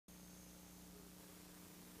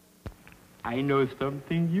I know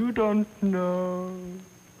something you don't know.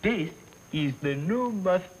 This is the new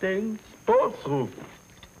Mustang sports roof.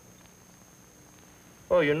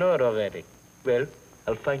 Oh, you know it already. Well,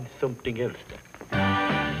 I'll find something else then.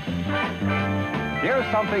 Here's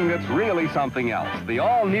something that's really something else. The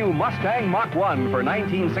all-new Mustang Mach-1 for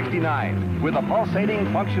 1969 with a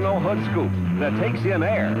pulsating functional hood scoop that takes in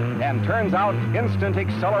air and turns out instant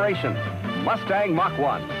acceleration. Mustang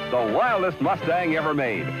Mach-1, the wildest Mustang ever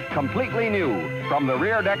made. Completely new, from the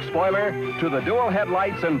rear deck spoiler to the dual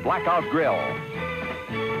headlights and blackout grille.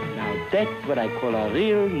 Now that's what I call a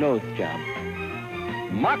real nose job.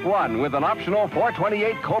 Mach-1 with an optional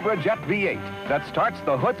 428 Cobra Jet V8 that starts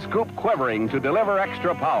the hood scoop quivering to deliver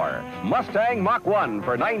extra power. Mustang Mach-1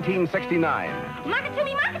 for 1969. Mark it to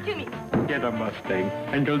me, mark it to me. Get a Mustang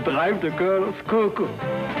and you'll drive the girls cuckoo.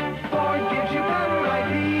 Ford gives you better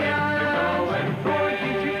ideas. Ford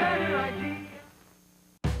gives you better ideas.